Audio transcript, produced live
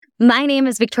My name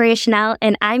is Victoria Chanel,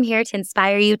 and I'm here to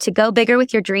inspire you to go bigger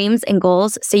with your dreams and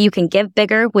goals so you can give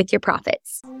bigger with your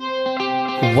profits.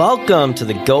 Welcome to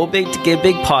the Go Big to Give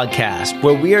Big podcast,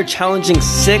 where we are challenging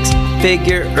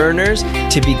six-figure earners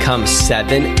to become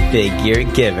seven-figure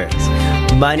givers.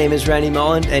 My name is Randy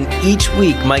Mullen, and each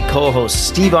week my co-host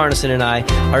Steve Arneson and I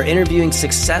are interviewing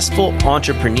successful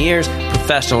entrepreneurs,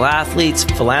 professional athletes,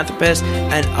 philanthropists,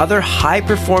 and other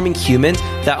high-performing humans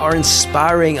that are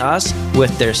inspiring us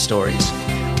with their stories.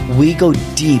 We go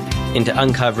deep into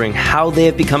uncovering how they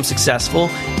have become successful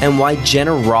and why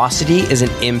generosity is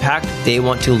an impact they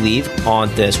want to leave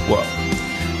on this world.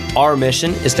 Our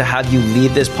mission is to have you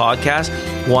leave this podcast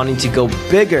wanting to go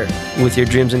bigger with your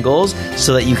dreams and goals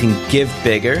so that you can give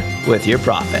bigger with your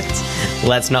profits.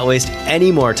 Let's not waste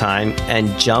any more time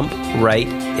and jump right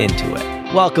into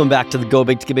it. Welcome back to the Go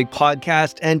Big to Give Big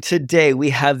podcast. And today we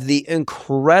have the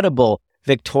incredible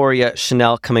Victoria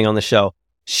Chanel coming on the show.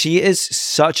 She is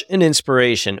such an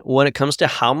inspiration when it comes to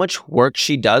how much work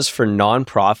she does for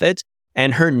nonprofits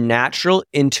and her natural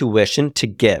intuition to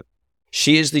give.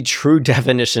 She is the true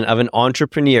definition of an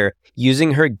entrepreneur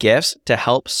using her gifts to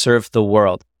help serve the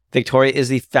world. Victoria is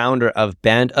the founder of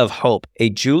Band of Hope, a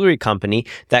jewelry company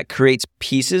that creates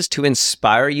pieces to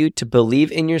inspire you to believe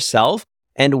in yourself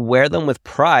and wear them with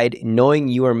pride, knowing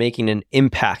you are making an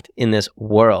impact in this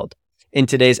world. In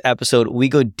today's episode, we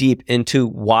go deep into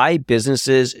why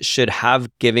businesses should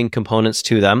have giving components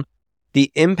to them, the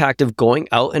impact of going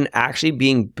out and actually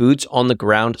being boots on the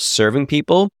ground serving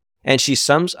people, and she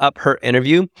sums up her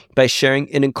interview by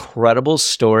sharing an incredible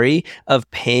story of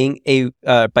paying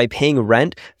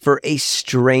rent for a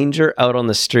stranger out on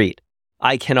the street.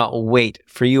 I cannot wait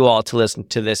for you all to listen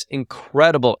to this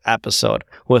incredible episode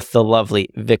with the lovely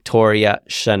Victoria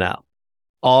Chanel.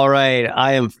 All right,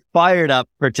 I am fired up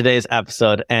for today's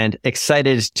episode and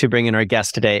excited to bring in our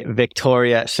guest today,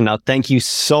 Victoria Chanel. Thank you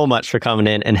so much for coming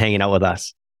in and hanging out with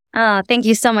us. Oh, thank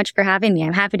you so much for having me.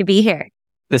 I'm happy to be here.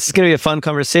 This is going to be a fun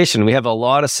conversation. We have a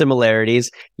lot of similarities.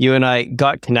 You and I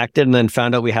got connected and then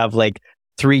found out we have like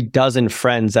 36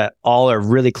 friends that all are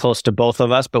really close to both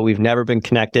of us, but we've never been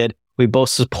connected. We both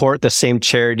support the same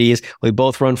charities. We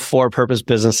both run for-purpose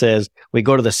businesses. We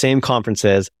go to the same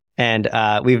conferences. And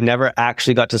we've never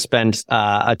actually got to spend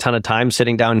a ton of time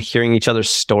sitting down, hearing each other's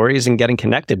stories and getting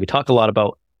connected. We talk a lot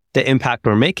about the impact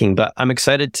we're making, but I'm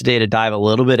excited today to dive a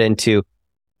little bit into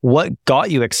what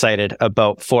got you excited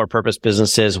about for-purpose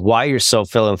businesses, why you're so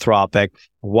philanthropic,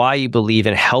 why you believe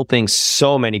in helping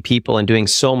so many people and doing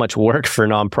so much work for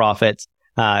nonprofits.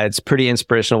 It's pretty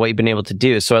inspirational what you've been able to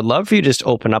do. So I'd love for you to just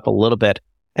open up a little bit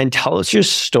and tell us your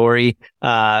story,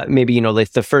 maybe,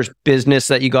 like the first business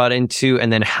that you got into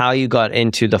and then how you got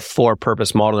into the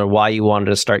for-purpose model or why you wanted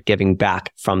to start giving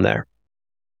back from there.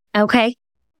 Okay.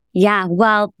 Yeah.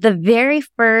 Well, the very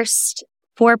first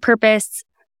for-purpose,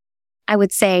 I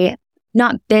would say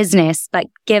not business, but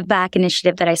give back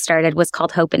initiative that I started was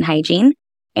called Hope and Hygiene.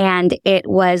 And it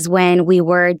was when we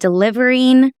were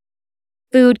delivering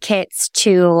food kits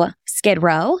to Skid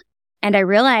Row. And I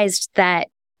realized that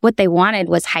what they wanted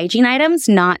was hygiene items,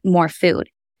 not more food.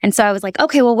 And so I was like,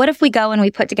 okay, well, what if we go and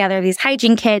we put together these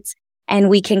hygiene kits and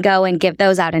we can go and give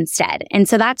those out instead? And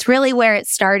so that's really where it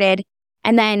started.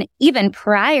 And then even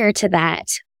prior to that,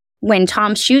 when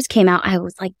Tom's Shoes came out, I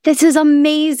was like, this is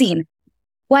amazing.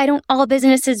 Why don't all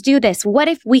businesses do this? What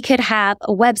if we could have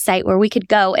a website where we could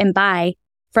go and buy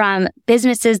from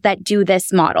businesses that do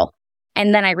this model?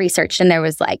 And then I researched and there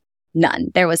was like none.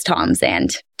 There was Tom's and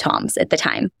Tom's at the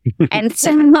time. And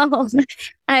so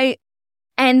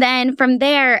and then from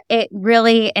there, it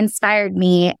really inspired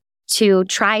me to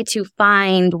try to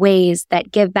find ways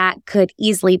that give back could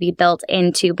easily be built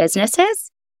into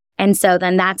businesses. And so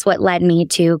then that's what led me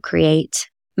to create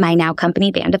my now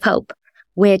company, Band of Hope,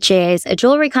 which is a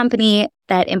jewelry company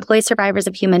that employs survivors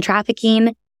of human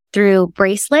trafficking through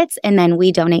bracelets. And then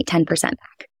we donate 10%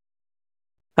 back.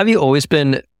 Have you always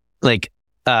been like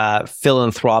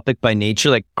philanthropic by nature?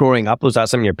 Like growing up, was that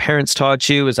something your parents taught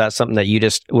you? Is that something that you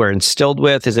just were instilled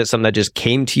with? Is it something that just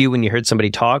came to you when you heard somebody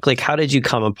talk? Like, how did you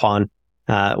come upon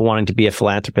wanting to be a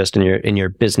philanthropist in your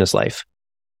business life?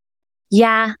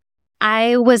 Yeah,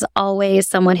 I was always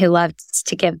someone who loved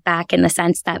to give back in the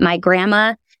sense that my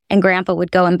grandma and grandpa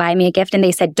would go and buy me a gift and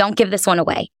they said, don't give this one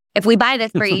away. If we buy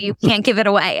this for you, you can't give it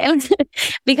away.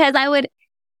 Because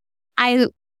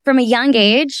from a young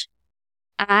age,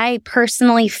 I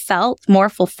personally felt more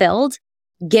fulfilled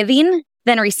giving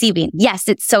than receiving. Yes,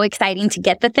 it's so exciting to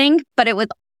get the thing, but it was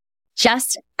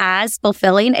just as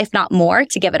fulfilling, if not more,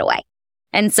 to give it away.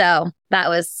 And so that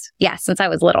was, since I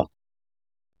was little.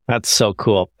 That's so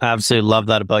cool. I absolutely love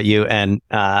that about you. And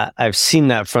I've seen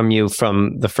that from you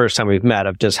from the first time we've met,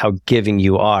 of just how giving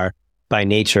you are by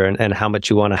nature, and how much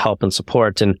you want to help and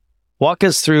support. And walk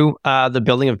us through the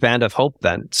building of Band of Hope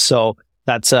then. So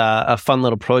that's a fun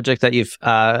little project that you've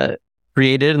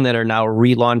created and that are now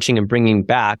relaunching and bringing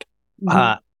back.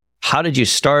 Mm-hmm. How did you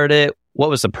start it? What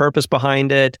was the purpose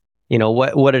behind it?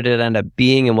 What did it end up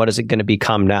being, and what is it going to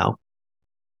become now?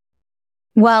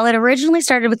 Well, it originally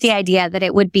started with the idea that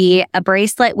it would be a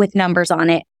bracelet with numbers on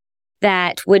it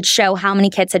that would show how many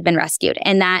kids had been rescued.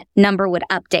 And that number would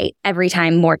update every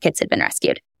time more kids had been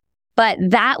rescued. But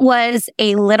that was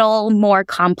a little more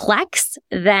complex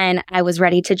than I was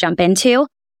ready to jump into.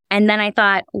 And then I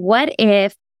thought, what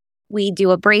if we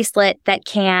do a bracelet that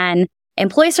can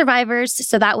employ survivors,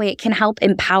 so that way it can help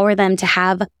empower them to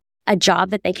have a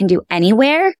job that they can do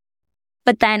anywhere,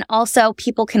 but then also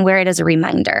people can wear it as a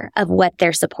reminder of what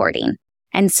they're supporting.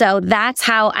 And so that's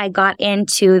how I got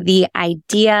into the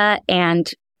idea and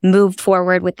moved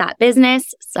forward with that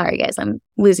business. Sorry, guys, I'm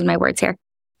losing my words here.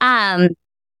 And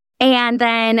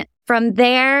then from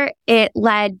there, it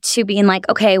led to being like,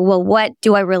 okay, well, what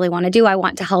do I really want to do? I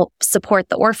want to help support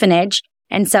the orphanage.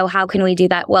 And so how can we do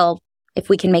that? Well, if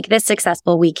we can make this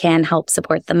successful, we can help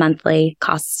support the monthly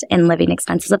costs and living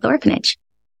expenses of the orphanage.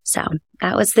 So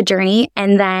that was the journey.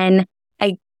 And then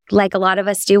like a lot of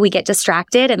us do, we get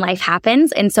distracted and life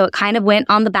happens. And so it kind of went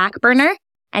on the back burner,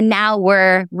 and now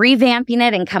we're revamping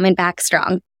it and coming back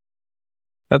strong.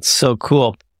 That's so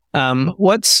cool.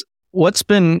 What's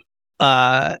been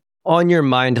on your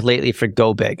mind lately for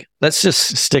Go Big? Let's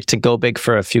just stick to Go Big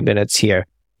for a few minutes here.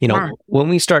 When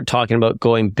we start talking about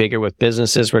going bigger with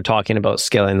businesses, we're talking about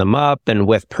scaling them up and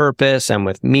with purpose and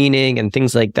with meaning and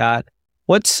things like that.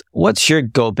 What's your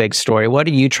Go Big story? What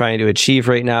are you trying to achieve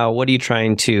right now? What are you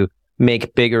trying to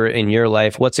make bigger in your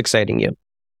life? What's exciting you?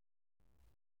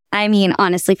 I mean,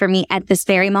 honestly, for me at this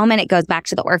very moment, it goes back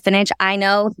to the orphanage. I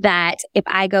know that if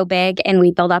I go big and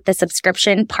we build out the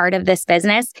subscription part of this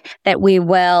business, that we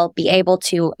will be able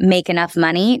to make enough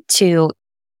money to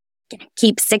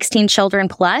keep 16 children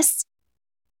plus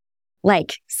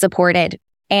supported.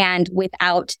 And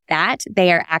without that,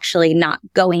 they are actually not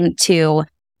going to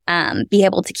be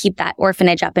able to keep that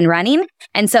orphanage up and running.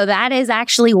 And so that is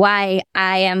actually why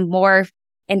I am more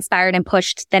inspired and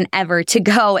pushed than ever to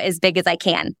go as big as I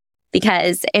can.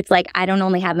 Because it's like, I don't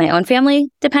only have my own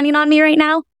family depending on me right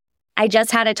now. I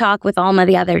just had a talk with Alma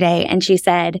the other day, and she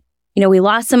said, we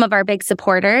lost some of our big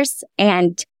supporters,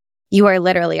 and you are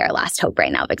literally our last hope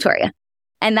right now, Victoria.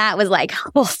 And that was like,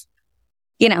 that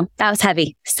was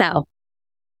heavy. So.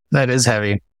 That is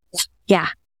heavy. Yeah.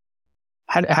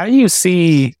 How do you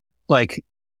see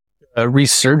a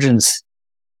resurgence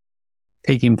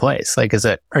taking place?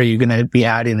 Are you going to be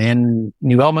adding in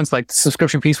new elements like the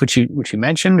subscription piece, which you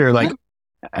mentioned, or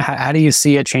how do you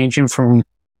see it changing from,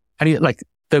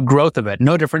 the growth of it?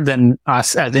 No different than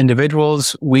us as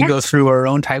individuals. We go through our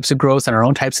own types of growth and our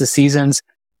own types of seasons.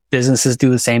 Businesses do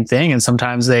the same thing. And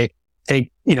sometimes they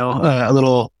take, a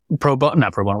little not pro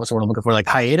bono, what's the word I'm looking for?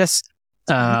 Hiatus,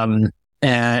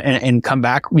 and come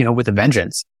back, with a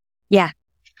vengeance. Yeah.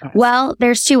 Well,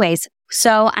 there's two ways.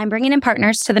 So I'm bringing in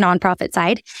partners to the nonprofit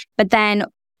side, but then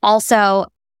also,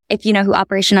 if you know who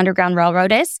Operation Underground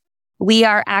Railroad is, we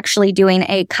are actually doing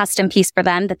a custom piece for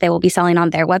them that they will be selling on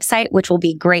their website, which will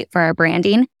be great for our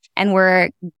branding. And we're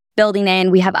building in,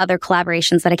 we have other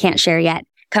collaborations that I can't share yet,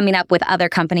 coming up with other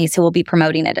companies who will be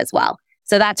promoting it as well.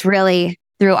 So that's really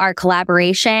through our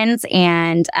collaborations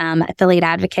and affiliate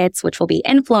advocates, which will be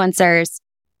influencers.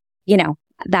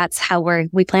 That's how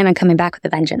we plan on coming back with a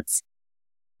vengeance.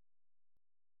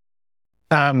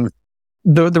 The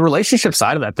relationship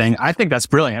side of that thing, I think that's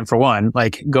brilliant. For one,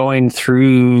 going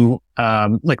through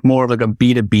more of a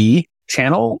B2B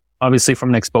channel, obviously from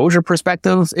an exposure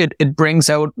perspective, it brings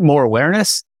out more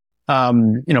awareness.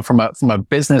 From a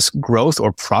business growth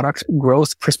or product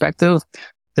growth perspective,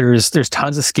 there's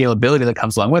tons of scalability that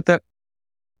comes along with it.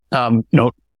 How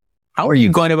are you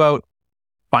going about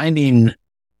finding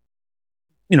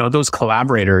those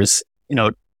collaborators?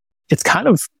 It's kind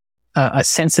of a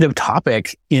sensitive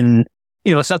topic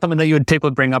it's not something that you would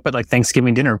typically bring up at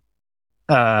Thanksgiving dinner.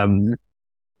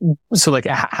 So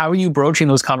how are you broaching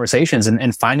those conversations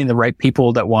and finding the right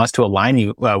people that wants to align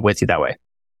you with you that way?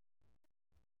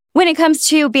 When it comes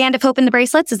to Band of Hope and the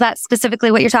bracelets, is that specifically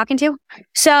what you're talking to?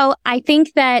 So I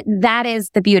think that is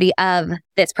the beauty of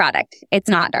this product. It's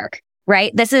not dark,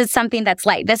 right? This is something that's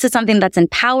light. This is something that's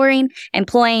empowering,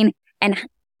 employing, and,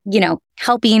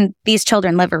 helping these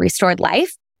children live a restored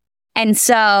life. And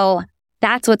so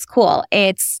that's what's cool.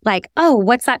 It's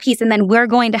what's that piece? And then we're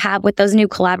going to have, with those new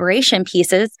collaboration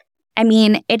pieces, I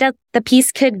mean, the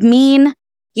piece could mean,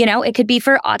 it could be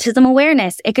for autism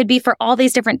awareness. It could be for all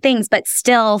these different things, but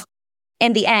still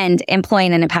in the end,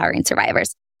 employing and empowering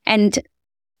survivors. And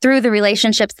through the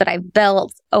relationships that I've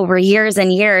built over years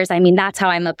and years, I mean, that's how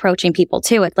I'm approaching people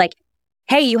too. It's like,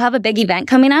 hey, you have a big event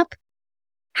coming up.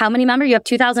 How many members? You have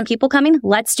 2,000 people coming?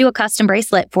 Let's do a custom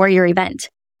bracelet for your event.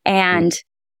 And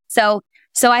so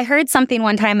I heard something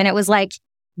one time and it was like,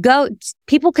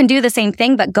 people can do the same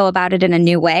thing, but go about it in a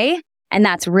new way. And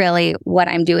that's really what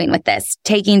I'm doing with this,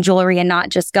 taking jewelry and not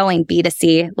just going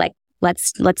B2C. Like,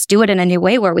 let's do it in a new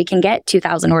way where we can get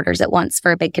 2,000 orders at once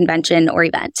for a big convention or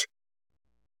event.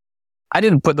 I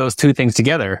didn't put those two things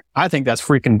together. I think that's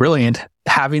freaking brilliant.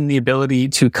 Having the ability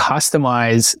to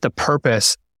customize the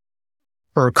purpose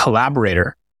for a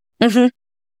collaborator. Mm-hmm.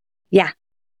 Yeah.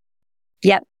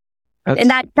 Yep. And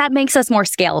that makes us more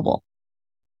scalable.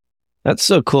 That's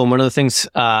so cool. And one of the things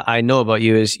I know about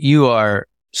you is you are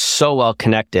so well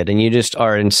connected and you just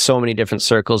are in so many different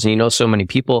circles and you know so many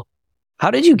people.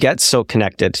 How did you get so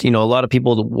connected? A lot of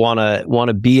people want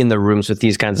to be in the rooms with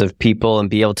these kinds of people and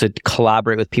be able to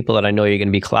collaborate with people that I know you're going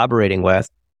to be collaborating with.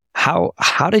 How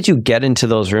did you get into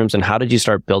those rooms and how did you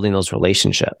start building those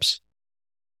relationships?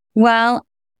 Well,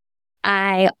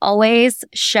 I always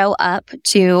show up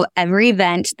to every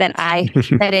event that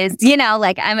is,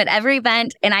 like I'm at every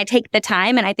event and I take the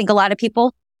time. And I think a lot of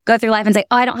people go through life and say,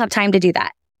 oh, I don't have time to do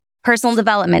that. Personal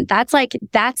development. That's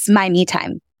my me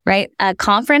time, right? A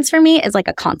conference for me is like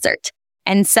a concert.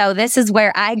 And so this is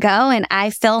where I go and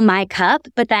I fill my cup.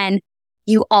 But then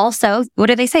you also, what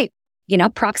do they say?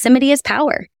 Proximity is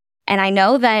power. And I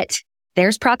know that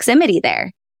there's proximity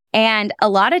there. And a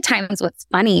lot of times what's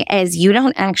funny is you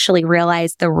don't actually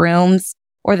realize the rooms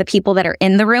or the people that are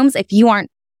in the rooms if you aren't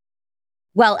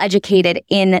well educated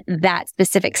in that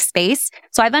specific space.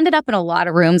 So I've ended up in a lot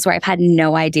of rooms where I've had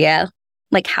no idea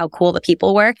like how cool the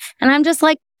people were. And I'm just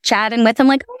like chatting with them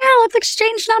like, oh yeah, let's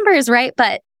exchange numbers, right?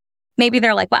 But maybe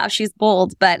they're like, wow, she's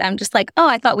bold. But I'm just like, oh,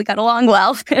 I thought we got along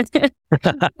well. Thought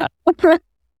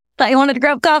you wanted to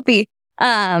grab coffee.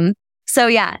 So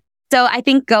yeah. So I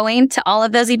think going to all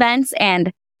of those events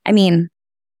and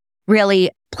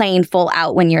really playing full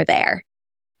out when you're there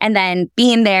and then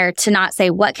being there to not say,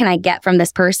 what can I get from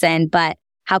this person, but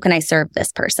how can I serve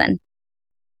this person?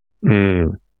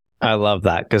 I love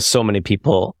that because so many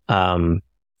people find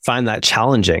that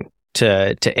challenging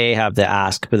to have the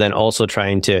ask, but then also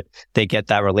they get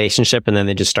that relationship and then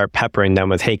they just start peppering them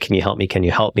with, hey, can you help me? Can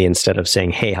you help me? Instead of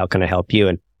saying, hey, how can I help you?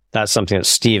 And that's something that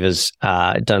Steve has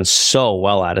done so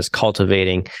well at, is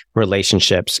cultivating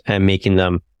relationships and making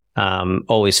them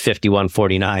always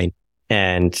 51-49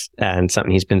 and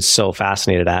something he's been so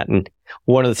fascinated at. And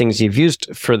one of the things you've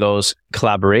used for those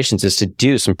collaborations is to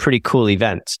do some pretty cool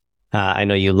events. I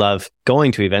know you love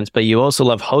going to events, but you also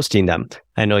love hosting them.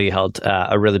 I know you held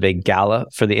a really big gala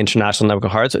for the International Network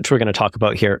of Hearts, which we're going to talk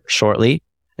about here shortly.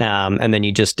 And then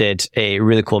you just did a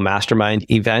really cool mastermind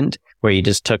event where you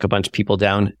just took a bunch of people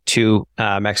down to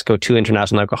Mexico to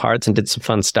International Network of Hearts and did some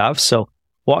fun stuff. So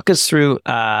walk us through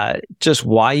just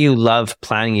why you love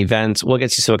planning events, what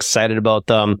gets you so excited about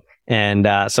them, and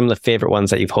some of the favorite ones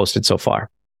that you've hosted so far.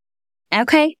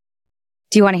 Okay.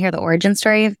 Do you want to hear the origin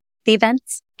story of the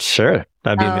events? Sure.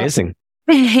 That'd be amazing.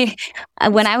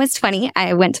 When I was 20,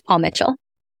 I went to Paul Mitchell.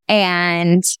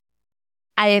 And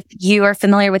if you are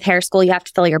familiar with hair school, you have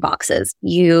to fill your boxes.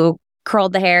 You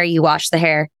curled the hair, you washed the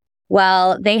hair.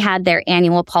 Well, they had their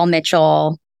annual Paul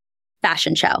Mitchell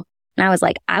fashion show. And I was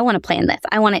like, I want to plan this.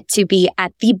 I want it to be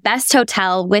at the best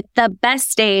hotel with the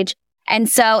best stage. And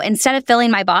so instead of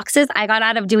filling my boxes, I got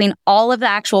out of doing all of the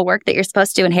actual work that you're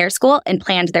supposed to do in hair school and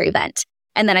planned their event.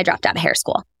 And then I dropped out of hair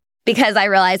school because I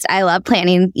realized I love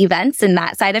planning events and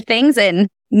that side of things and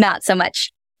not so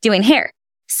much doing hair.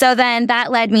 So then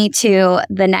that led me to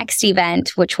the next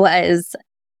event, which was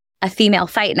a female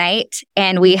fight night.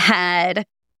 And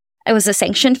it was a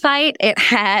sanctioned fight. It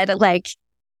had like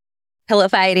pillow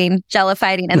fighting, jello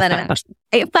fighting, and then an actual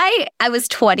fight. I was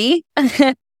 20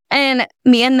 and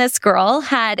me and this girl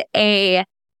had a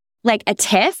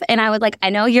tiff. And I was like,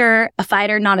 I know you're a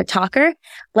fighter, not a talker.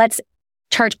 Let's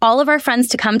charge all of our friends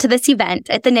to come to this event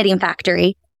at the Knitting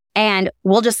Factory and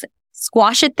we'll just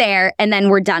squash it there and then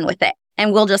we're done with it.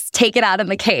 And we'll just take it out of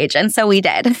the cage. And so we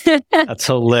did. That's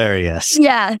hilarious.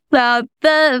 Yeah. So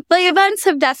the events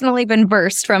have definitely been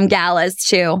burst from galas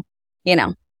to,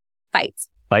 fights.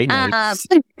 Fight nights.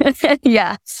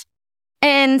 Yeah.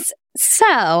 And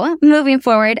so moving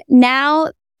forward,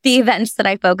 now the events that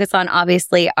I focus on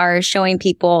obviously are showing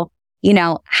people,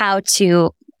 how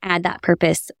to add that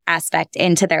purpose aspect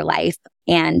into their life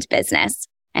and business.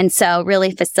 And so really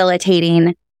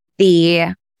facilitating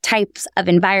the types of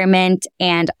environment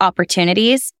and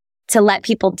opportunities to let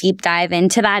people deep dive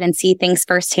into that and see things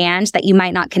firsthand that you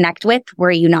might not connect with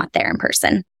were you not there in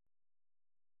person.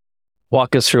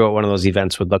 Walk us through what one of those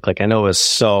events would look like. I know it was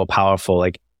so powerful.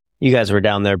 Like you guys were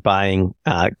down there buying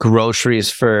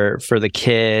groceries for the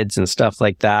kids and stuff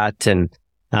like that. And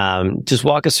just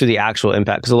walk us through the actual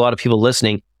impact, because a lot of people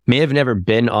listening may have never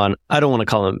been on, I don't want to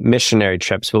call them missionary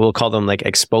trips, but we'll call them like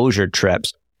exposure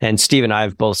trips. And Steve and I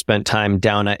have both spent time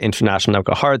down at International Network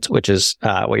of Hearts, which is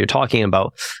what you're talking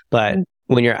about. But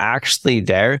when you're actually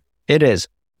there, it is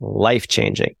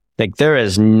life-changing. Like there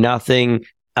is nothing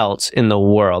else in the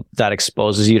world that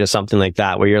exposes you to something like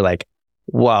that, where you're like,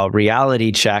 wow,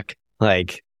 reality check.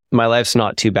 Like my life's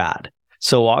not too bad.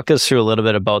 So walk us through a little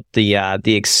bit about the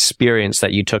experience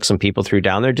that you took some people through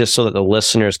down there, just so that the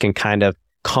listeners can kind of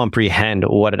comprehend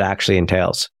what it actually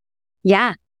entails.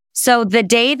 Yeah. So the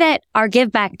day that our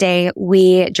Give Back Day,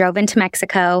 we drove into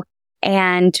Mexico,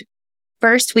 and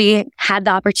first we had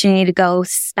the opportunity to go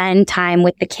spend time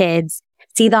with the kids,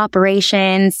 see the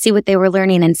operations, see what they were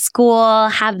learning in school,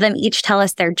 have them each tell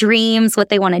us their dreams, what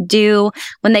they want to do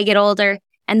when they get older.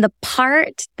 And the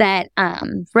part that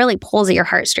really pulls at your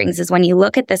heartstrings is when you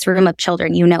look at this room of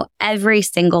children, you know, every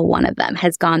single one of them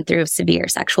has gone through severe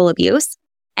sexual abuse,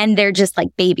 and they're just like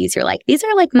babies. You're like, these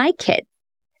are like my kids.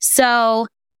 So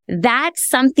that's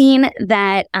something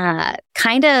that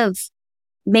kind of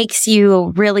makes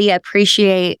you really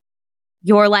appreciate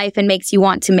your life and makes you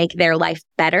want to make their life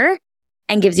better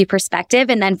and gives you perspective.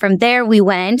 And then from there, we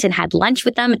went and had lunch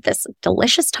with them at this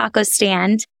delicious taco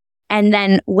stand, and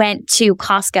then went to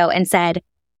Costco and said,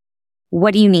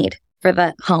 what do you need for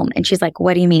the home? And she's like,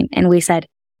 what do you mean? And we said,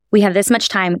 we have this much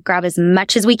time, grab as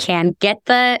much as we can, get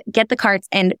the carts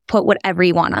and put whatever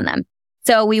you want on them.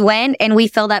 So we went and we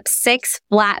filled up 6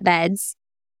 flatbeds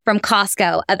from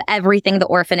Costco of everything the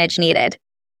orphanage needed.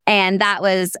 And that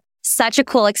was such a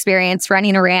cool experience,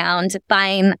 running around,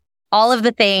 buying all of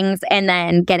the things, and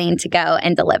then getting to go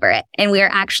and deliver it. And we are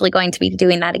actually going to be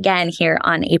doing that again here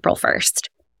on April 1st.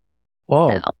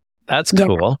 Whoa, so, that's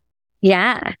cool.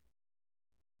 Yeah.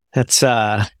 That's,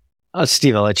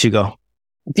 Steve, I'll let you go.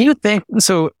 Do you think,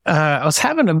 so I was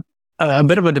having a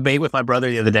bit of a debate with my brother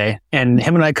the other day, and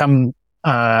him and I come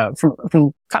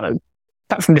from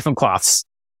different cloths.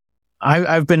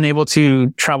 I've been able to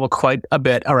travel quite a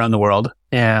bit around the world,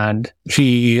 and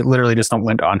he literally just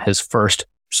went on his first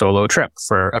solo trip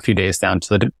for a few days down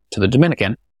to the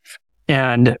Dominican.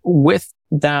 And with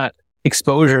that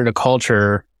exposure to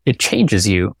culture, it changes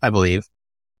you, I believe.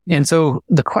 And so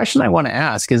the question I want to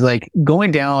ask is, like,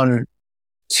 going down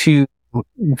to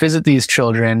visit these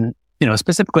children, you know,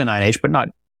 specifically 9H, but not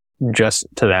just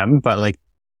to them, but like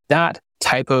that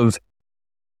type of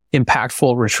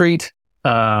impactful retreat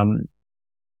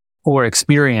or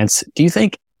experience, do you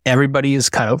think everybody is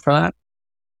cut out for that?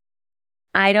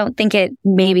 I don't think it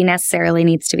maybe necessarily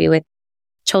needs to be with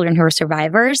children who are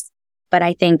survivors, but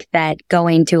I think that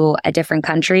going to a different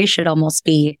country should almost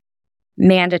be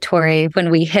mandatory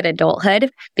when we hit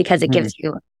adulthood, because it gives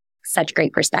you such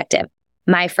great perspective.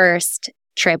 My first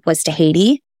trip was to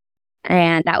Haiti,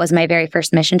 and that was my very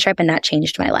first mission trip, and that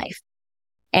changed my life.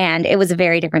 And it was a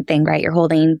very different thing, right? You're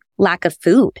holding lack of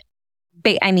food.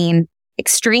 I mean,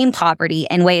 extreme poverty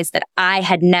in ways that I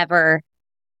had never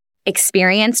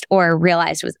experienced or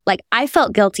realized. Was like, I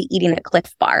felt guilty eating a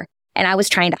Cliff Bar, and I was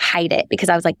trying to hide it because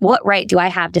I was like, what right do I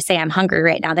have to say I'm hungry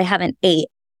right now? They haven't ate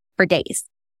for days,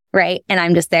 right? And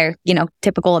I'm just there, you know,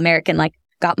 typical American, like,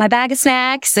 got my bag of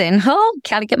snacks and,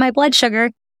 gotta get my blood sugar.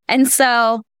 And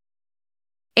so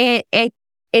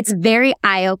it's very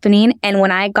eye-opening. And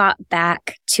when I got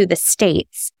back to the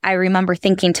States, I remember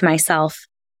thinking to myself,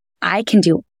 I can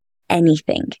do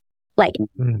anything. Like,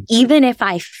 even if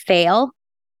I fail,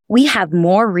 we have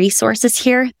more resources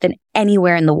here than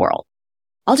anywhere in the world.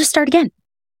 I'll just start again.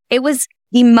 It was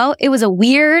a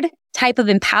weird type of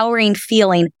empowering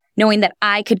feeling, knowing that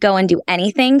I could go and do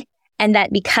anything. And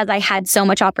that because I had so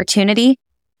much opportunity,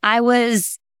 I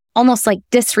was almost like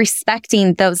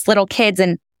disrespecting those little kids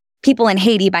and people in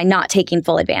Haiti by not taking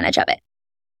full advantage of it.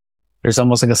 There's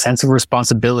almost like a sense of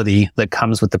responsibility that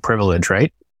comes with the privilege,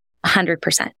 right?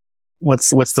 100%. What's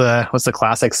the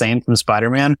classic saying from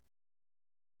Spider-Man?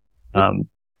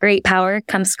 Great power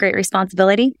comes great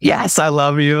responsibility. Yes, I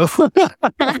love you.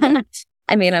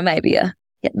 I mean, I might be a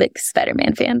big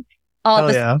Spider-Man fan. All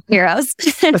the heroes.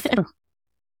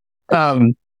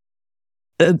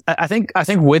 I think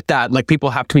with that, like, people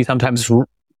have to be sometimes,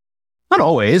 not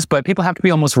always, but people have to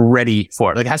be almost ready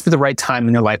for it. Like, it has to be the right time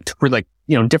in their life to, like,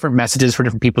 you know, different messages for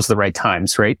different people to the right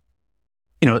times, right?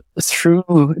 You know,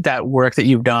 through that work that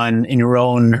you've done in your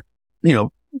own, you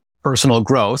know, personal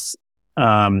growth,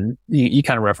 you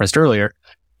kind of referenced earlier,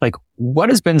 like what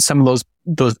has been some of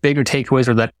those bigger takeaways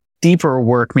or that deeper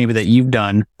work maybe that you've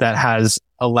done that has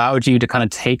allowed you to kind of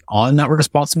take on that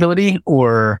responsibility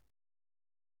or,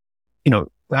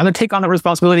 either take on that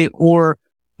responsibility or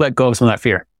let go of some of that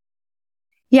fear?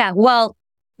 Yeah. Well,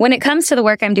 when it comes to the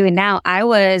work I'm doing now, I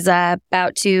was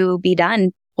about to be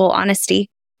done. Full honesty,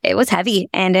 it was heavy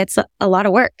and it's a lot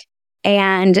of work.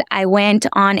 And I went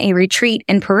on a retreat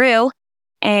in Peru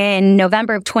in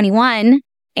November of 21.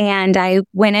 And I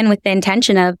went in with the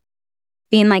intention of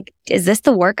being like, is this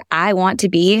the work I want to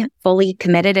be fully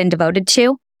committed and devoted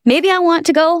to? Maybe I want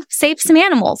to go save some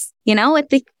animals,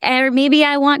 or maybe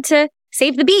I want to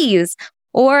save the bees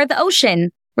or the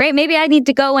ocean, right? Maybe I need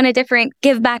to go in a different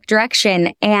give back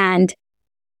direction. And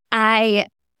I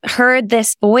heard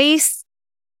this voice,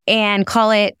 and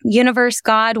call it universe,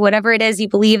 God, whatever it is you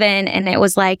believe in. And it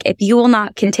was like, if you will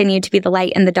not continue to be the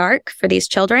light in the dark for these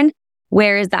children,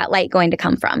 where is that light going to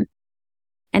come from?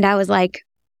 And I was like,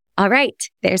 all right,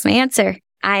 there's my answer.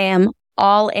 I am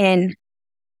all in.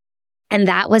 And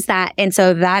that was that. And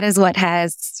so that is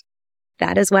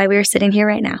why we're sitting here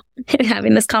right now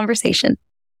having this conversation.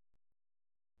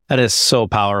 That is so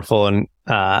powerful. And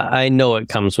I know it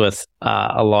comes with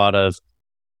a lot of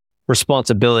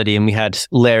responsibility. And we had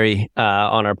Larry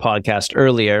on our podcast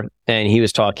earlier, and he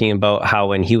was talking about how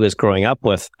when he was growing up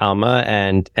with Alma,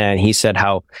 and he said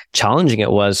how challenging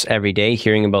it was every day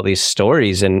hearing about these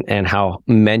stories and how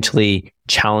mentally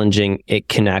challenging it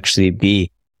can actually be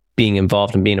being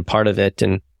involved and being a part of it.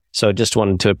 And so just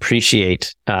wanted to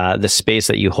appreciate the space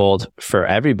that you hold for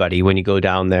everybody when you go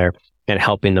down there and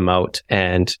helping them out,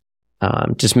 and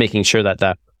just making sure that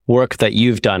the work that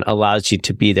you've done allows you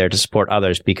to be there to support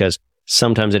others, because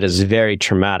sometimes it is very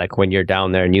traumatic when you're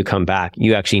down there and you come back.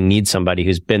 You actually need somebody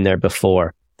who's been there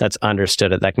before, that's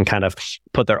understood it, that can kind of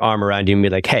put their arm around you and be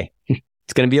like, hey,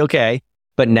 it's going to be okay.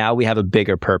 But now we have a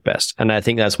bigger purpose. And I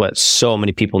think that's what so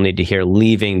many people need to hear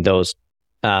leaving those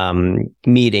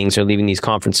meetings or leaving these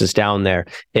conferences down there,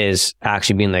 is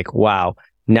actually being like, wow,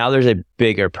 now there's a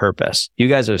bigger purpose. You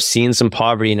guys have seen some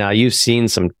poverty now. You've seen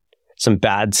some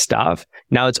bad stuff.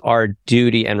 Now it's our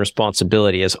duty and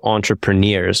responsibility as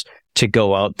entrepreneurs to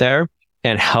go out there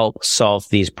and help solve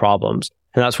these problems.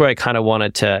 And that's where I kind of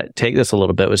wanted to take this a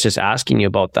little bit, was just asking you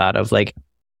about that, of like,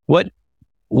 what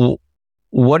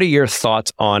are your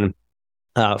thoughts on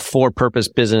for-purpose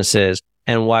businesses,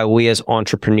 and why we as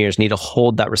entrepreneurs need to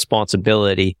hold that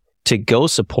responsibility to go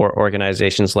support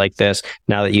organizations like this,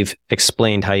 now that you've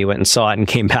explained how you went and saw it and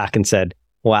came back and said,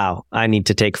 wow, I need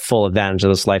to take full advantage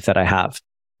of this life that I have?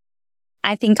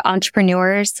 I think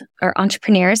entrepreneurs,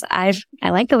 I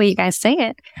like the way you guys say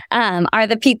it, are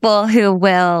the people who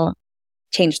will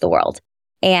change the world.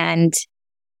 And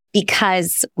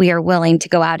because we are willing to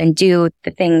go out and do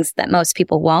the things that most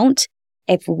people won't,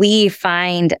 if we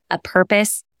find a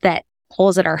purpose that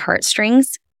pulls at our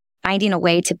heartstrings, finding a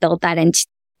way to build that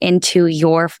into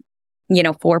your,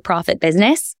 for-profit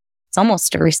business, it's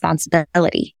almost a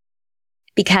responsibility.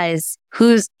 Because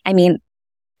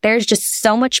there's just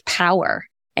so much power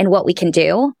in what we can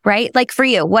do, right? Like for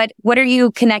you, what are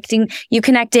you connecting? You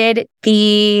connected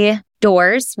the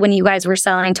doors when you guys were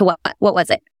selling to what was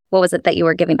it? What was it that you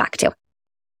were giving back to?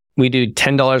 We do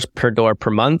 $10 per door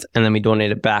per month, and then we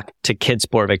donate it back to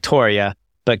Kidsport Victoria.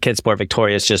 But Kidsport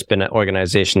Victoria has just been an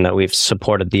organization that we've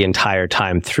supported the entire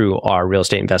time through our real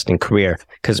estate investing career,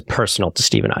 because it's personal to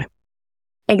Steve and I.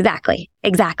 Exactly.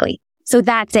 So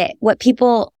that's it. What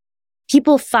people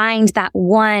find that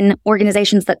one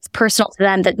organization that's personal to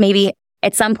them, that maybe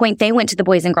at some point they went to the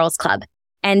Boys and Girls Club,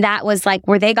 and that was like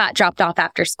where they got dropped off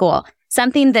after school,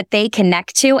 something that they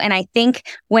connect to. And I think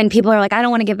when people are like, I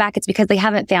don't want to give back, it's because they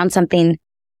haven't found something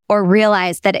or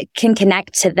realized that it can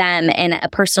connect to them in a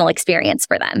personal experience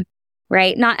for them,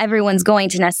 right? Not everyone's going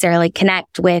to necessarily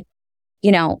connect with,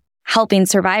 helping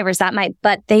survivors.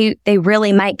 But they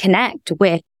really might connect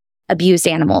with abused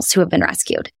animals who have been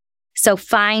rescued. So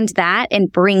find that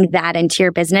and bring that into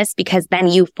your business, because then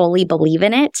you fully believe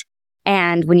in it.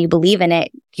 And when you believe in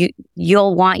it,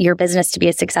 you'll want your business to be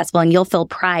as successful, and you'll feel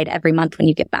pride every month when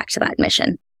you get back to that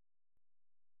mission.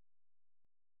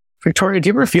 Victoria, do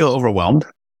you ever feel overwhelmed?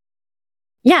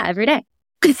 Yeah, every day.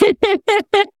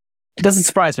 It doesn't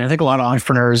surprise me. I think a lot of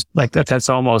entrepreneurs, like that's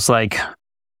almost like,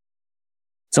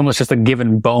 it's almost just a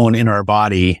given bone in our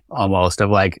body, almost, of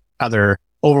like either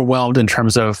overwhelmed in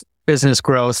terms of business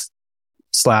growth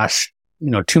 /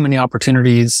 too many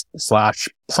opportunities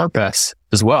 / purpose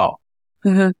as well.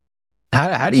 Mm-hmm.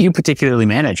 How do you particularly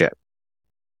manage it?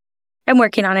 I'm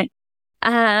working on it.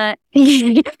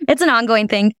 It's an ongoing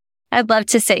thing. I'd love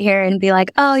to sit here and be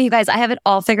like, oh, you guys, I have it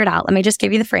all figured out. Let me just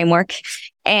give you the framework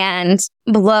and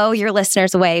blow your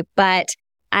listeners away. But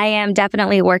I am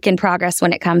definitely a work in progress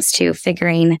when it comes to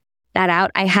figuring that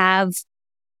out. I have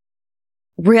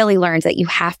really learned that you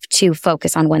have to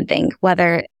focus on one thing,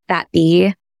 whether that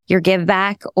be your give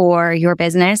back or your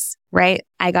business, right?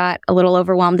 I got a little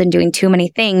overwhelmed in doing too many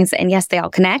things, and yes, they all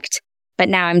connect, but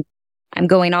now I'm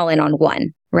going all in on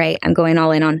one, right? I'm going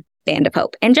all in on Band of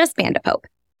Hope and just Band of Hope.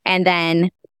 And then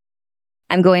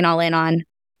I'm going all in on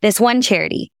this one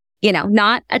charity,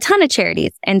 not a ton of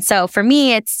charities. And so for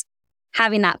me, it's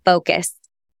having that focus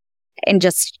and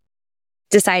just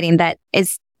deciding that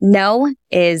no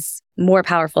is more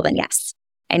powerful than yes.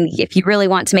 And if you really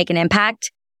want to make an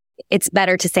impact, it's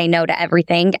better to say no to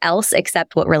everything else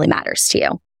except what really matters to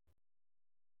you.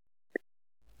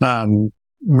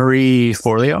 Marie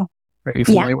Forleo, are you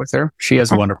familiar with her? She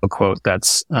has a wonderful quote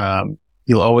that's,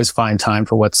 you'll always find time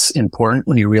for what's important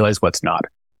when you realize what's not.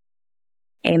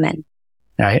 Amen.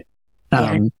 Right.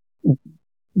 The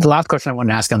last question I wanted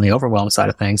to ask on the overwhelm side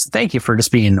of things, thank you for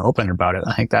just being open about it.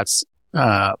 I think that's,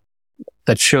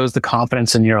 that shows the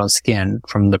confidence in your own skin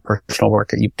from the personal work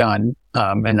that you've done,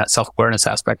 and that self-awareness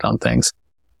aspect on things.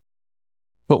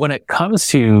 But when it comes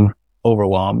to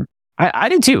overwhelm, I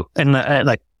do too. And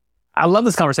I love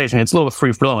this conversation. It's a little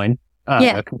free flowing, or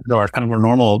kind of a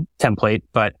normal template,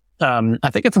 but I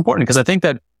think it's important because I think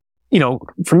that,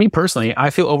 for me personally, I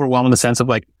feel overwhelmed in the sense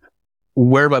of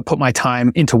where do I put my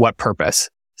time into what purpose?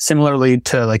 Similarly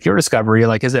to your discovery,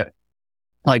 is it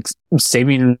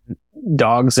saving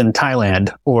dogs in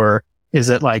Thailand, or is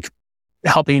it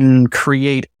helping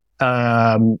create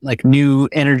new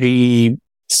energy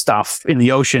stuff in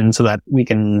the ocean so that we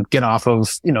can get off of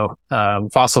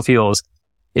fossil fuels?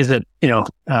 Is it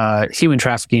human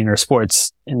trafficking or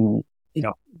sports? And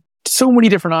so many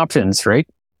different options, right?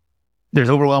 There's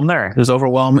overwhelm there. There's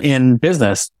overwhelm in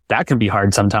business. That can be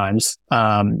hard sometimes.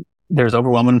 There's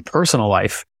overwhelm in personal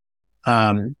life.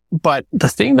 But the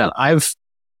thing that I've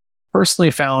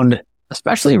personally found,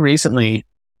 especially recently,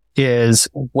 is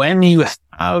when you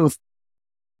have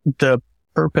the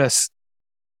purpose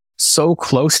so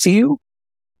close to you,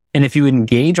 and if you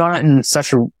engage on it in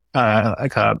such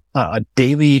a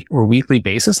daily or weekly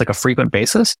basis, a frequent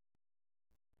basis,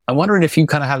 I'm wondering if you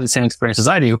kind of have the same experience as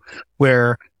I do,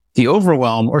 where the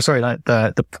overwhelm,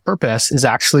 the purpose is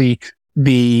actually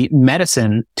the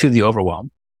medicine to the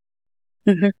overwhelm.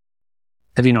 Mm-hmm.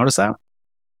 Have you noticed that?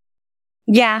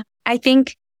 Yeah, I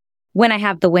think when I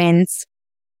have the wins,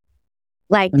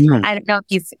 I don't know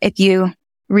if you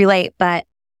relate, but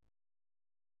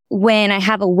when I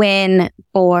have a win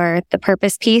for the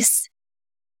purpose piece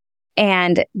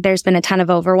and there's been a ton of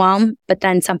overwhelm, but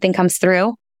then something comes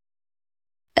through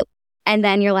and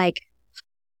then you're like,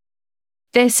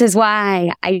 this is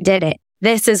why I did it.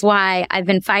 This is why I've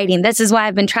been fighting. This is why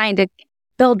I've been trying to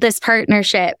build this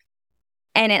partnership.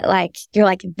 And you're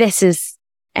like, this is,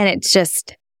 and it's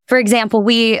just, for example,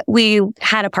 we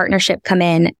had a partnership come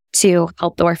in to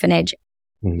help the orphanage.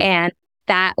 Mm-hmm. And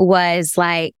that was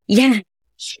huge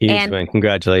win.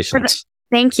 Congratulations.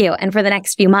 Thank you. And for the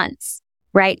next few months,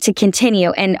 right, to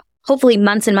continue and hopefully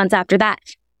months and months after that.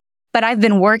 But I've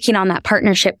been working on that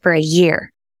partnership for a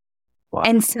year. Wow.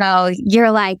 And so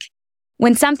you're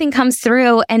when something comes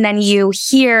through and then you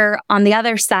hear on the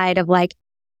other side of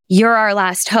you're our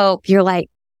last hope, you're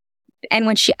and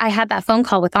when I had that phone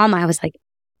call with Alma, I was like,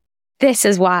 this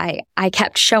is why I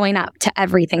kept showing up to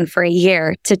everything for a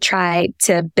year to try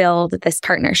to build this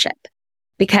partnership,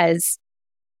 because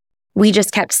we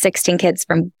just kept 16 kids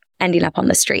from ending up on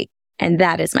the street. And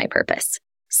that is my purpose.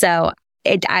 So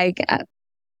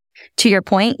to your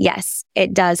point, yes,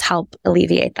 it does help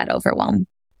alleviate that overwhelm.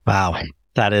 Wow.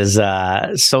 That is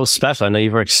so special. I know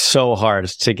you've worked so hard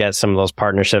to get some of those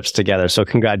partnerships together. So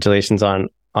congratulations on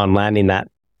landing that.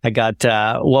 I got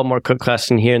one more quick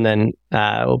question here, and then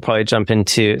we'll probably jump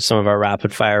into some of our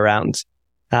rapid fire rounds.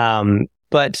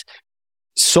 But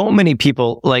so many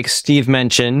people, like Steve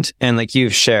mentioned, and like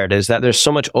you've shared, is that there's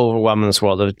so much overwhelm in this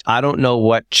world of, I don't know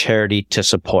what charity to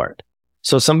support.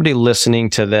 So somebody listening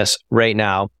to this right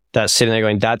now that's sitting there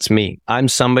going, that's me. I'm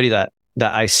somebody that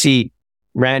I see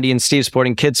Randy and Steve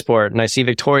sporting kids sport, and I see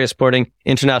Victoria sporting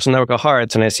International Network of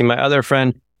Hearts, and I see my other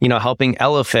friend, helping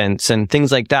elephants and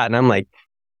things like that. And I'm like,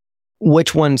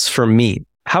 which one's for me?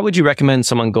 How would you recommend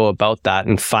someone go about that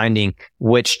and finding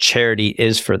which charity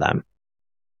is for them?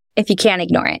 If you can't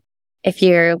ignore it, if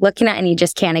you're looking at it and you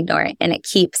just can't ignore it and it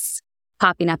keeps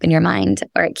popping up in your mind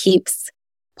or it keeps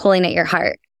pulling at your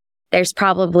heart, there's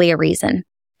probably a reason.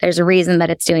 There's a reason that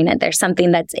it's doing it. There's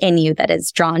something that's in you that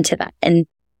is drawn to that. And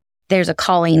there's a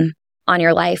calling on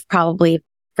your life probably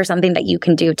for something that you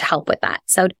can do to help with that.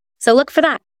 So look for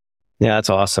that. Yeah, that's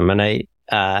awesome.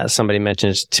 And somebody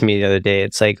mentioned to me the other day,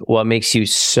 it's like, what makes you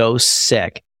so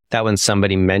sick that when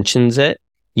somebody mentions it,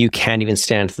 you can't even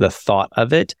stand for the thought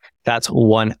of it. That's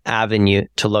one avenue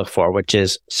to look for, which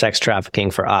is sex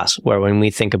trafficking for us, where when we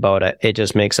think about it, it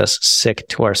just makes us sick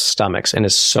to our stomachs and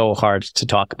is so hard to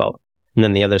talk about. And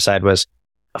then the other side was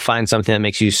find something that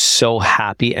makes you so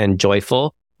happy and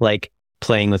joyful, like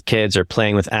playing with kids or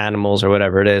playing with animals or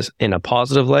whatever it is, in a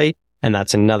positive light. And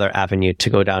that's another avenue to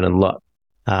go down and look.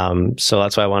 So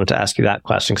that's why I wanted to ask you that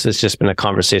question, because it's just been a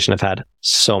conversation I've had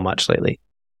so much lately.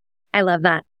 I love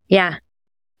that. Yeah,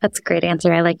 that's a great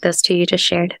answer. I like those two you just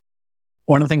shared.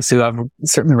 One of the things too I've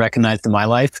certainly recognized in my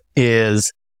life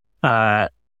is God,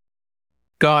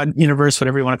 universe,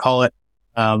 whatever you want to call it,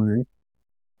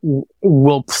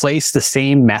 will place the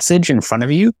same message in front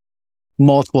of you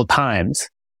multiple times.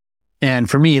 And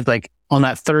for me, like on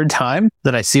that third time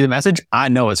that I see the message, I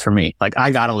know it's for me. Like,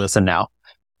 I got to listen now.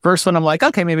 First one, I'm like,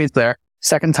 okay, maybe it's there.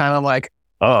 Second time, I'm like,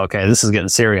 oh, okay, this is getting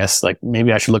serious. Like,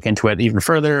 maybe I should look into it even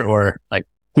further, or like,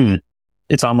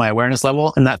 it's on my awareness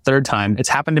level. And that third time, it's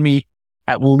happened to me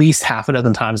at least half a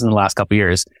dozen times in the last couple of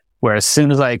years, where as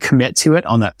soon as I commit to it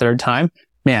on that third time,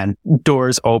 man,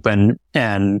 doors open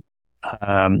and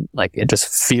like it just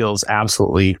feels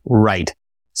absolutely right.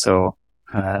 So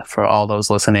for all those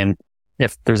listening,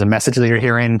 if there's a message that you're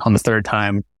hearing on the third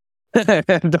time,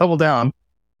 double down.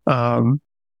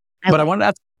 But I want to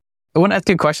ask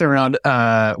you a question around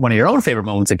one of your own favorite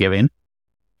moments of giving.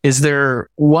 Is there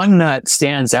one that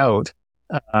stands out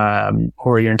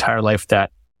over your entire life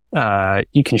that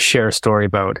you can share a story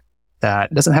about,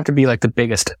 that doesn't have to be like the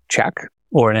biggest check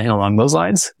or anything along those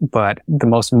lines, but the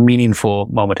most meaningful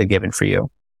moment of giving for you?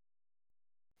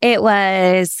 It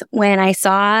was when I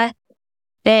saw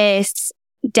this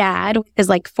dad with his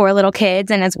like 4 little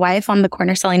kids and his wife on the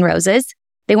corner selling roses.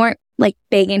 They weren't like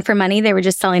begging for money. They were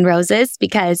just selling roses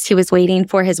because he was waiting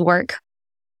for his work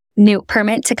new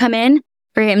permit to come in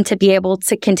for him to be able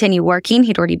to continue working.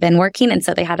 He'd already been working, and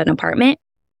so they had an apartment,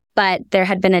 but there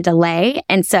had been a delay.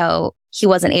 And so he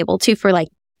wasn't able to for like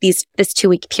this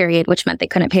 2-week period, which meant they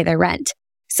couldn't pay their rent.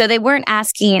 So they weren't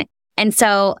asking. And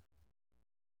so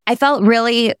I felt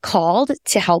really called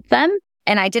to help them.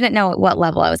 And I didn't know at what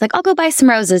level. I was like, I'll go buy some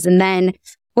roses. And then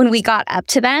when we got up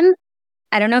to them,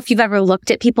 I don't know if you've ever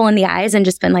looked at people in the eyes and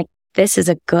just been like, this is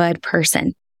a good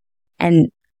person.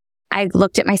 And I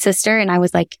looked at my sister and I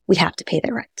was like, we have to pay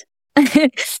their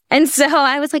rent. And so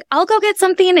I was like, I'll go get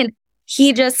something. And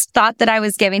he just thought that I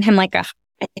was giving him like I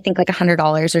think like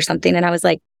 $100 or something. And I was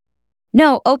like,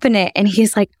 no, open it. And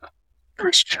he's like,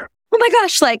 oh my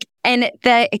gosh, like, and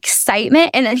the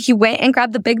excitement. And then he went and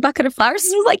grabbed the big bucket of flowers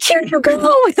and was like, here you go. And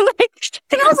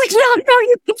I was like, no,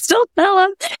 you can still sell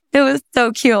them. It was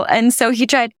so cute. And so he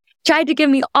tried to give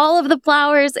me all of the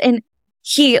flowers, and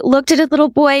he looked at his little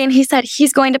boy and he said,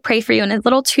 he's going to pray for you. And his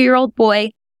little 2-year-old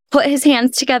boy put his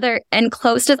hands together and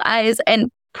closed his eyes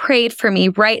and prayed for me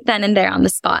right then and there on the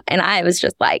spot. And I was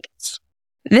just like,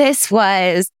 this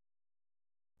was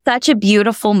such a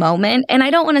beautiful moment. And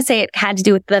I don't want to say it had to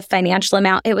do with the financial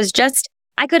amount. It was just,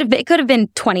 it could have been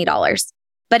 $20,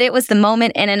 but it was the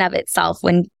moment in and of itself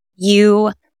when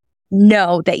you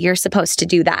know that you're supposed to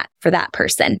do that for that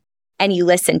person, and you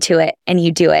listen to it and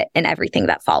you do it, and everything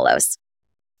that follows.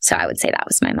 So I would say that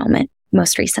was my moment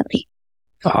most recently.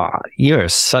 Oh, you're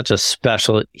such a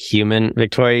special human,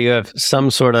 Victoria. You have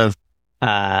some sort of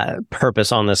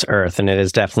purpose on this earth, and it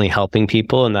is definitely helping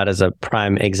people. And that is a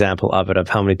prime example of it, of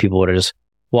how many people would have just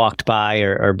walked by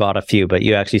or bought a few, but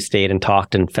you actually stayed and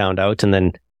talked and found out, and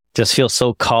then just feel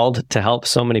so called to help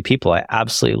so many people. I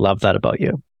absolutely love that about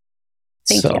you.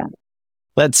 Thank you.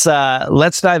 Let's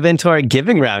dive into our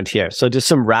giving round here. So just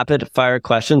some rapid fire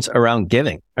questions around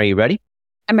giving. Are you ready?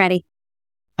 I'm ready.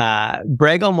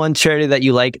 Brag on one charity that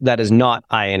you like that is not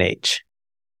INH.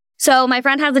 So my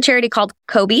friend has a charity called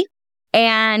Kobe,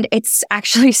 and it's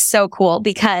actually so cool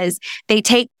because they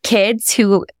take kids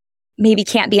who maybe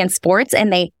can't be in sports,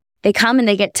 and they come and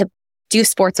they get to do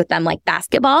sports with them, like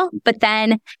basketball. But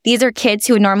then these are kids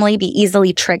who would normally be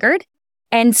easily triggered.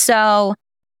 And so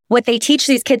what they teach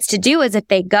these kids to do is, if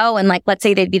they go and, like, let's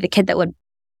say they'd be the kid that would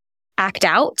act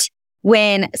out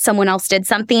when someone else did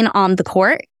something on the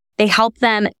court, they help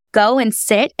them go and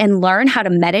sit and learn how to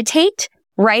meditate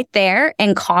right there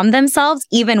and calm themselves,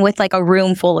 even with like a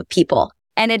room full of people.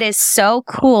 And it is so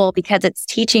cool because it's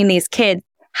teaching these kids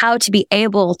how to be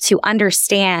able to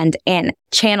understand and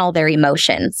channel their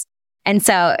emotions. And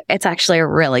so it's actually a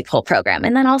really cool program.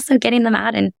 And then also getting them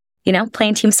out and,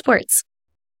 playing team sports.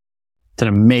 It's an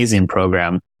amazing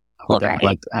program.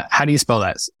 Coolbet. How do you spell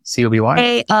that?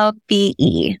 COBY?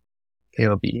 KOBE.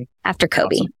 KOBE. After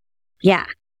Kobe. Awesome. Yeah.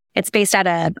 It's based out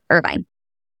of Irvine.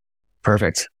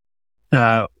 Perfect.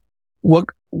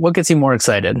 What gets you more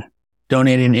excited?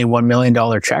 Donating a $1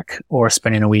 million check or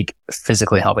spending a week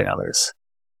physically helping others?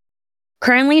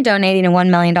 Currently donating a $1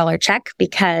 million check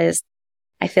because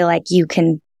I feel like you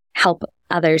can help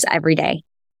others every day.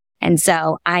 And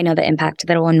so I know the impact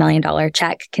that a $1 million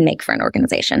check can make for an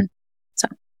organization. So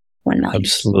 1 million.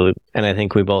 Absolutely. And I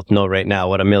think we both know right now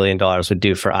what $1 million would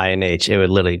do for INH. It would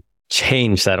literally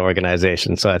change that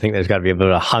organization. So I think there's got to be a bit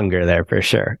of hunger there for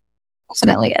sure.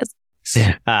 Definitely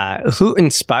is. Who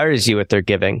inspires you with their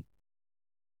giving?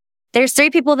 There's 3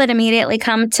 people that immediately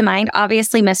come to mind.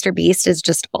 Obviously, Mr. Beast is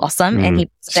just awesome. And he's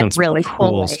been really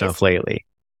cool stuff lately.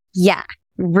 Yeah,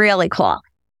 really cool.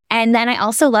 And then I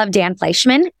also love Dan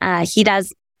Fleischman. He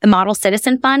does the Model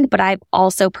Citizen Fund, but I've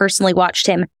also personally watched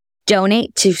him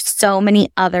donate to so many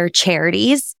other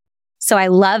charities. So I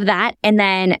love that. And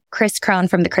then Chris Crone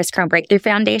from the Chris Crone Breakthrough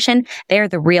Foundation. They're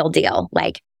the real deal.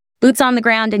 Like boots on the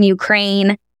ground in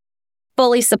Ukraine,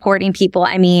 fully supporting people.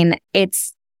 I mean,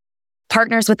 it's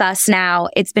partners with us now.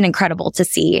 It's been incredible to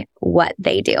see what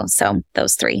they do. So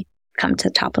those 3 come to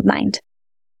the top of mind.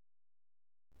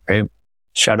 Great.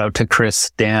 Shout out to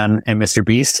Chris, Dan, and Mr.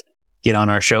 Beast. Get on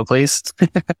our show, please.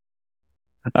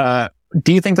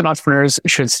 Do you think that entrepreneurs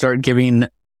should start giving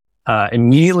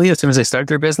immediately as soon as they start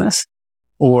their business,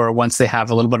 or once they have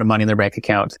a little bit of money in their bank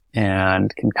account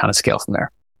and can kind of scale from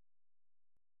there?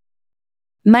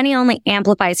 Money only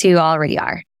amplifies who you already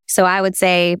are. So I would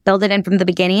say build it in from the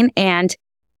beginning. And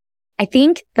I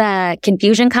think the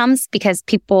confusion comes because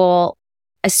people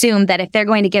assume that if they're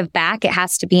going to give back, it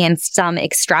has to be in some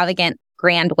extravagant,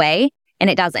 grand way. And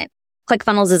it doesn't.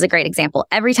 ClickFunnels is a great example.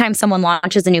 Every time someone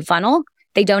launches a new funnel,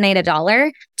 they donate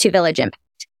 $1 to Village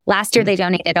Impact. Last year, they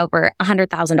donated over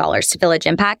 $100,000 to Village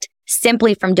Impact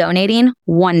simply from donating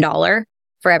 $1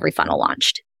 for every funnel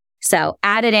launched. So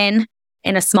add it in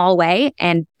a small way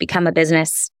and become a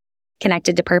business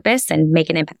connected to purpose and make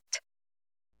an impact.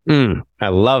 I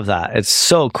love that. It's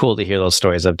so cool to hear those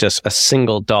stories of just a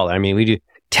single dollar. I mean, we do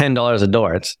 $10 a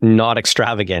door. It's not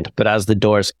extravagant, but as the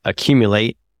doors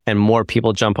accumulate and more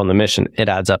people jump on the mission, it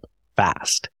adds up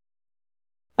fast.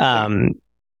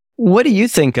 What do you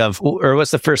think of, or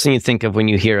what's the first thing you think of when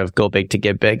you hear of Go Big to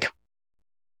Give Big?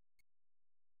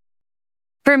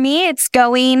 For me, it's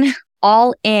going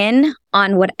all in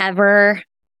on whatever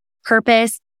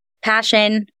purpose,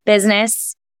 passion,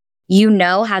 business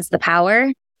has the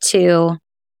power to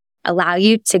allow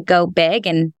you to go big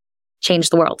and change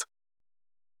the world.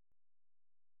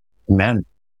 Amen.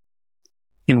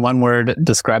 In one word,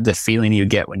 describe the feeling you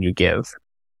get when you give.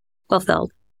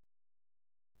 Fulfilled.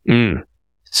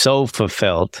 So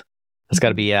fulfilled. It's got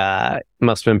to be,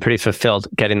 must have been pretty fulfilled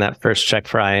getting that first check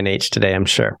for INH today, I'm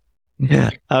sure. Yeah.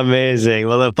 Amazing.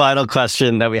 Well, the final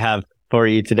question that we have for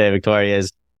you today, Victoria,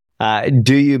 is,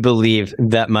 do you believe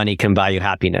that money can buy you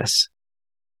happiness?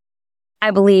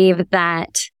 I believe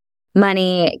that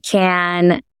money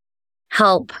can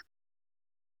help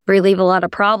relieve a lot of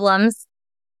problems.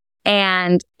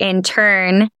 And in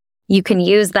turn, you can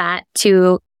use that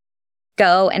to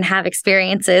go and have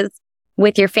experiences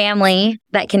with your family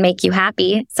that can make you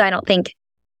happy. So I don't think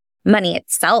money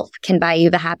itself can buy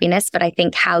you the happiness, but I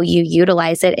think how you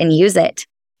utilize it and use it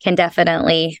can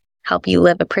definitely help you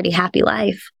live a pretty happy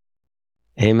life.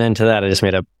 Amen to that. I just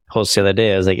made a post the other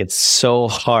day. I was like, it's so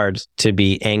hard to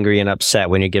be angry and upset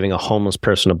when you're giving a homeless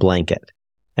person a blanket.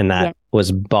 And that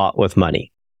was bought with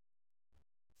money.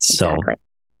 So exactly.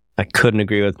 I couldn't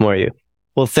agree with more of you.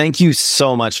 Well, thank you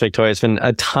so much, Victoria. It's been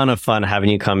a ton of fun having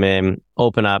you come in,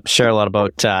 open up, share a lot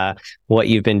about what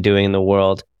you've been doing in the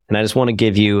world. And I just want to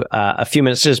give you a few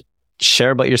minutes to just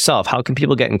share about yourself. How can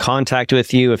people get in contact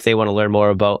with you if they want to learn more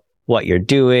about what you're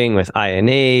doing with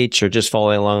INH or just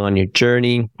following along on your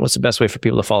journey? What's the best way for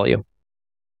people to follow you?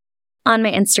 On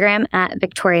my Instagram at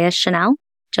Victoria Chanel,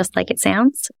 just like it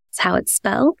sounds. It's how it's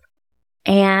spelled.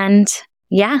 And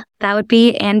yeah, that would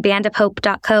be, and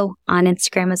bandofhope.co on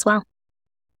Instagram as well.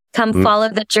 Come follow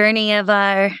the journey of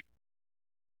our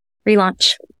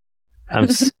relaunch.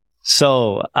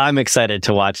 I'm excited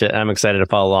to watch it. I'm excited to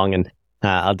follow along, and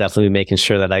I'll definitely be making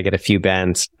sure that I get a few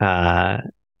bands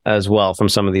as well from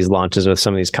some of these launches with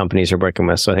some of these companies you're working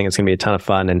with. So I think it's going to be a ton of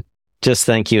fun. And just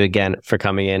thank you again for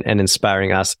coming in and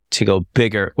inspiring us to go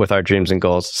bigger with our dreams and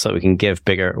goals so we can give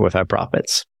bigger with our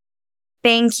profits.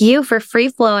 Thank you for free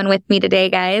flowing with me today,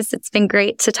 guys. It's been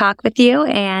great to talk with you,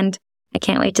 and I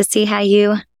can't wait to see how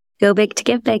you Go big to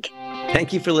give big.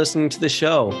 Thank you for listening to the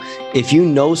show. If you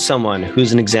know someone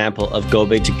who's an example of go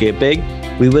big to give big,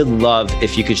 we would love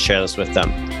if you could share this with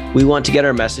them. We want to get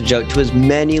our message out to as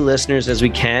many listeners as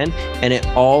we can, and it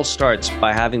all starts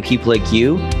by having people like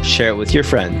you share it with your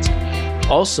friends.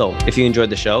 Also, if you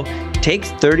enjoyed the show, take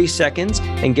 30 seconds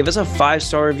and give us a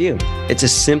 5-star review. It's a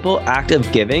simple act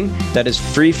of giving that is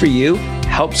free for you,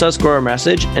 helps us grow our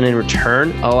message, and in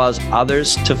return allows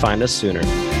others to find us sooner.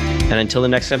 And until the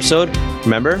next episode,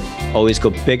 remember, always go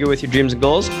bigger with your dreams and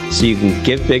goals so you can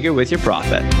give bigger with your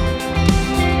profit.